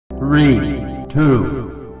3,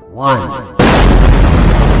 2, 1.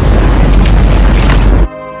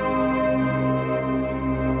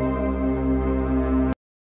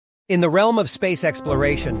 In the realm of space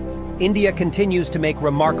exploration, India continues to make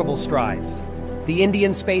remarkable strides. The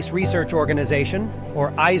Indian Space Research Organization,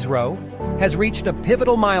 or ISRO, has reached a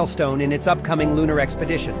pivotal milestone in its upcoming lunar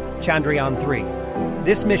expedition, Chandrayaan3.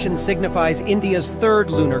 This mission signifies India's third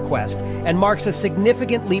lunar quest and marks a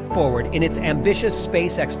significant leap forward in its ambitious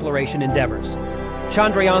space exploration endeavors.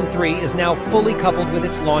 Chandrayaan3 is now fully coupled with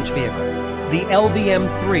its launch vehicle, the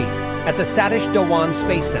LVM-3, at the Satish Dhawan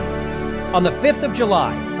Space Center. On the 5th of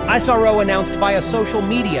July, ISRO announced via social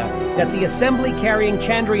media that the assembly carrying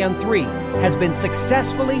Chandrayaan3 has been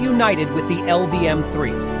successfully united with the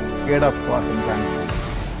LVM-3.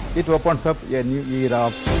 It opens up a new era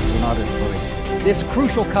of lunar exploration. This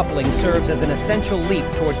crucial coupling serves as an essential leap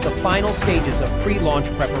towards the final stages of pre-launch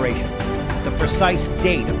preparation. The precise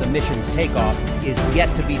date of the mission's takeoff is yet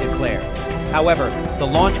to be declared. However, the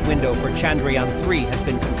launch window for Chandrayaan3 has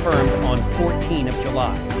been confirmed on 14 of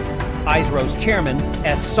July. ISRO's chairman,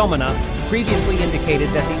 S. Somanath, previously indicated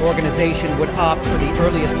that the organization would opt for the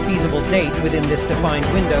earliest feasible date within this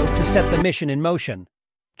defined window to set the mission in motion.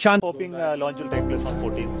 Hoping launch will take place on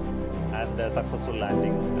 14th and successful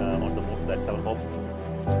landing on the moon. That's our hope.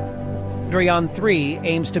 Chandrayaan3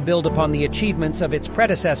 aims to build upon the achievements of its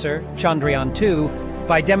predecessor, Chandrayaan2,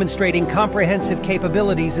 by demonstrating comprehensive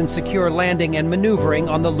capabilities in secure landing and maneuvering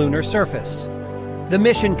on the lunar surface. The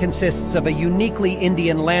mission consists of a uniquely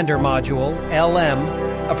Indian lander module, LM,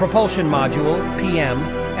 a propulsion module, PM,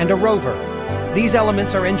 and a rover. These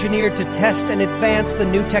elements are engineered to test and advance the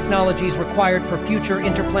new technologies required for future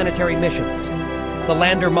interplanetary missions. The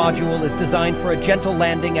lander module is designed for a gentle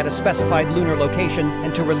landing at a specified lunar location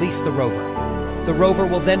and to release the rover. The rover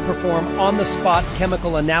will then perform on-the-spot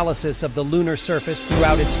chemical analysis of the lunar surface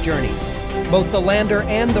throughout its journey. Both the lander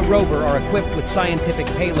and the rover are equipped with scientific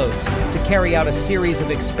payloads to carry out a series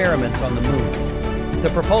of experiments on the moon. The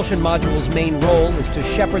propulsion module's main role is to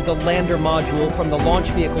shepherd the lander module from the launch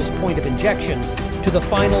vehicle's point of injection to the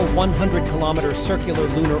final 100-kilometer circular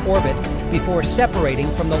lunar orbit before separating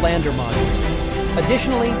from the lander module.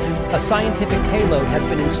 Additionally, a scientific payload has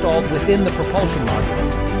been installed within the propulsion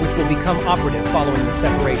module, which will become operative following the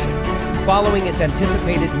separation. Following its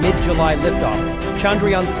anticipated mid-July liftoff,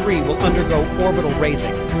 Chandrayaan3 will undergo orbital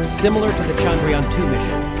raising. Similar to the Chandrayaan2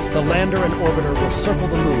 mission, the lander and orbiter will circle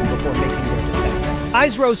the moon before making their descent.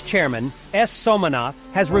 ISRO's chairman, S. Somanath,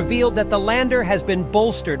 has revealed that the lander has been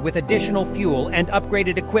bolstered with additional fuel and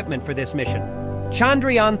upgraded equipment for this mission.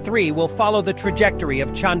 Chandrayaan3 will follow the trajectory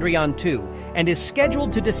of Chandrayaan2 and is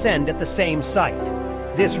scheduled to descend at the same site.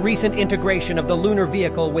 This recent integration of the lunar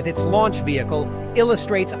vehicle with its launch vehicle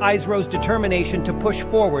illustrates ISRO's determination to push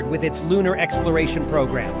forward with its lunar exploration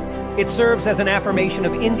program. It serves as an affirmation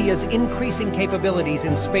of India's increasing capabilities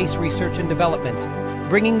in space research and development,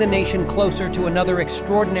 bringing the nation closer to another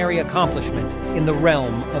extraordinary accomplishment in the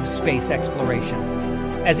realm of space exploration.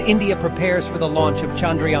 As India prepares for the launch of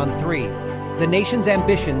Chandrayaan3, the nation's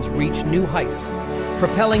ambitions reach new heights,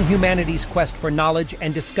 propelling humanity's quest for knowledge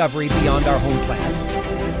and discovery beyond our home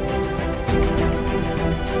planet.